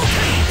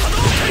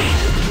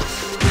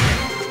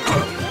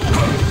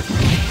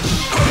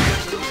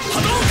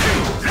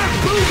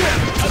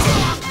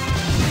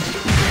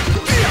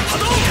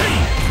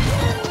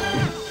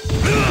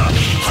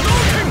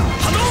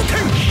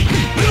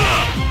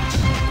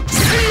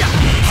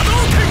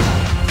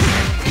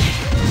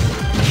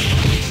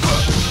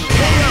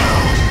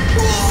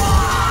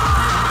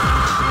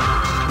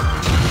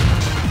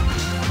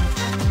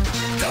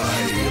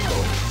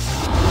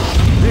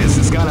 This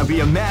is gonna be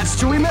a match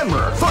to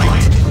remember.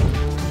 Fight!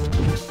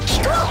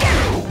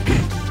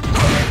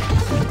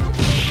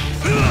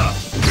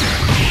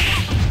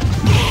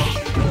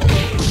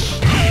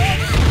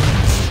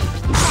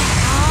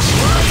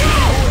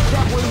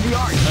 Dabbling the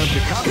art of the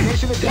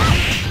combination attack.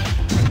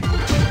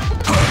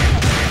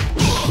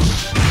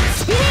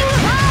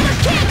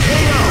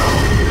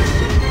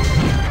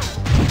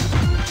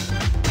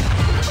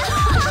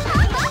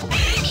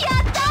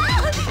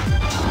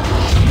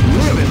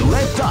 Live and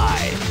let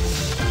die.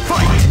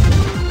 Fight!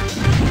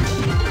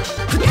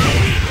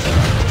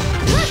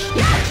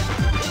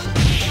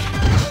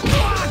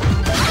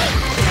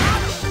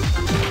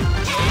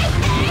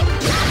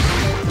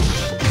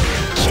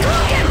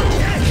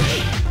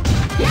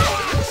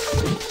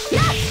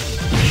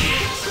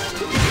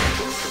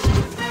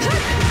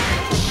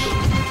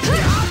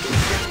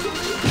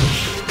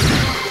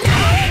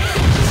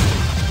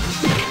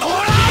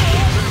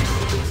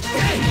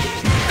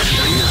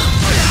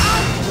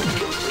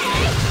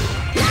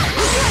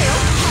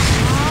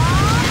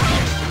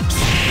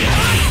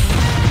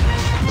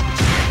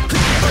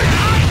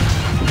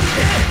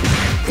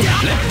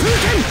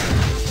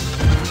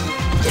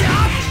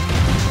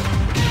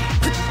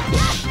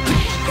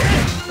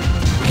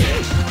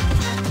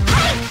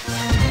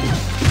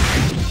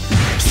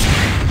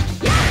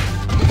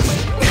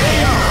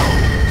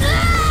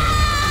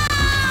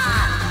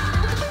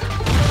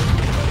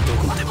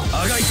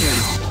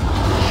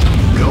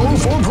 Go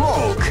for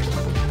broke.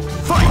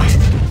 Fight!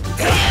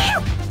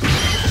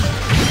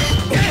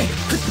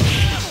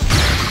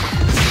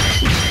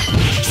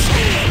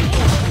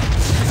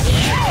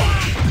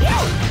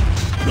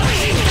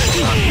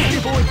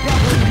 Beautiful and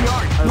dabbling the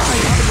art of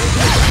the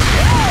combination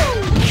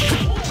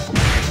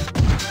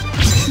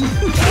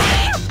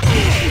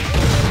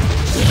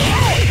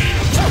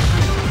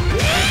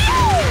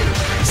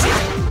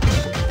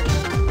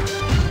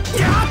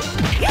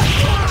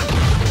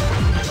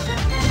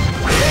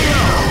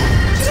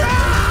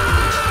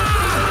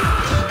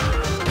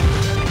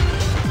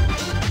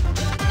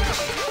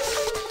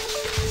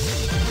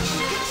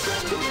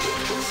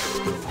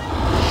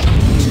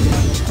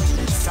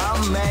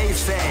Some may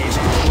say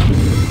that.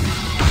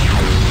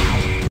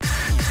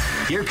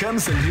 Here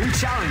comes a new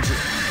challenger.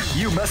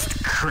 You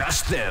must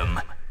crush them.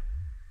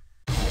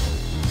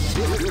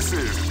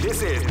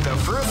 This is the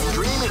first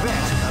dream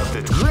event of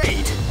the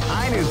Great!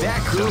 I knew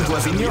that groove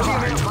was in your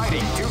heart.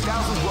 Fighting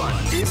 2001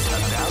 is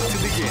about to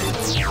begin.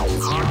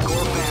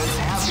 Hardcore fans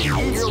have been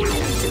eagerly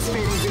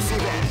anticipating this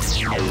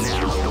event, and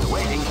now the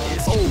waiting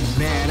is. Oh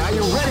man, are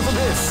you ready for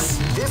this?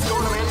 This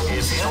tournament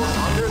is held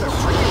under the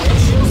free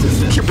ratio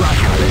system. Keep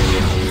rocking, baby.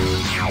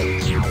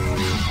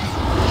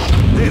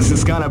 This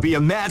is gonna be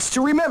a match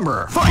to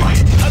remember.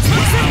 Fight!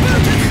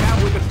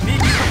 Now with a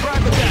sneaky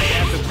surprise attack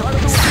at the start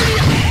of the round.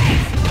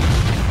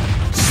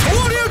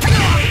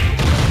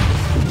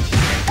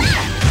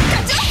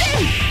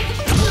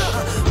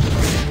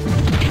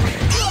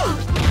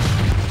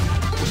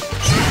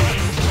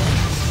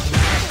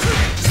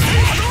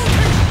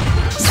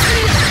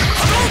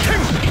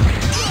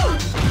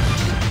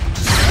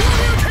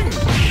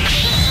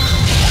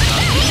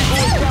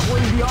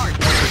 The art of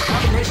the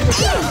combination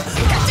attack.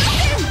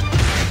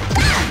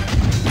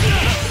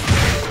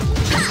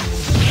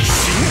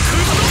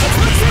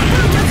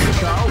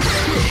 Go.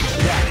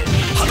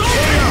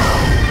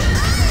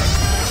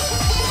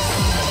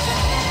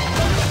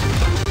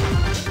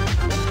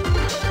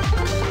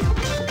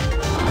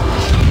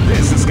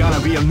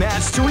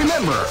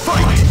 remember.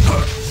 Fight!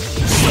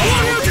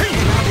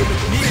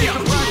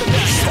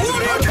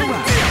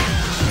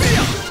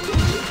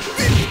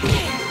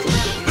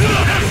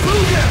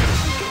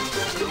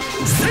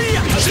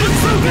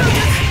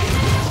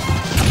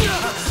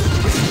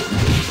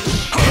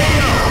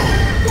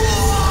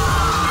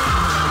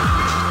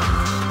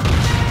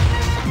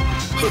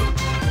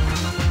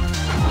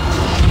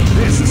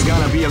 This is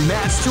gonna be a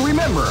match to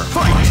remember.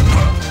 Fight!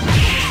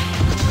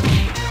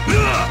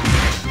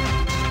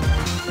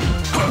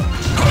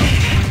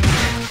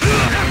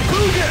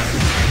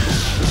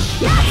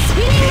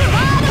 Spinning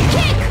bottom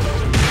kick!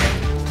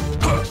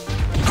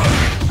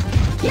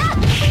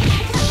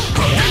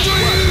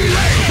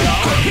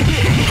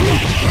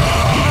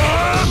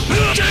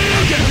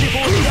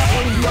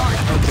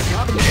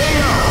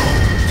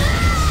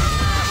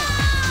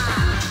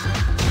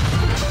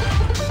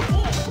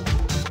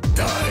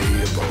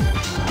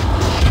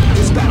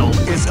 This battle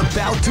is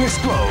about to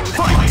explode.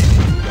 Fight!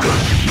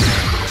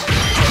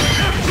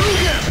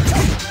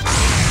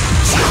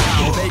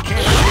 Now they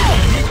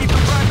can't keep the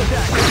prime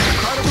attack.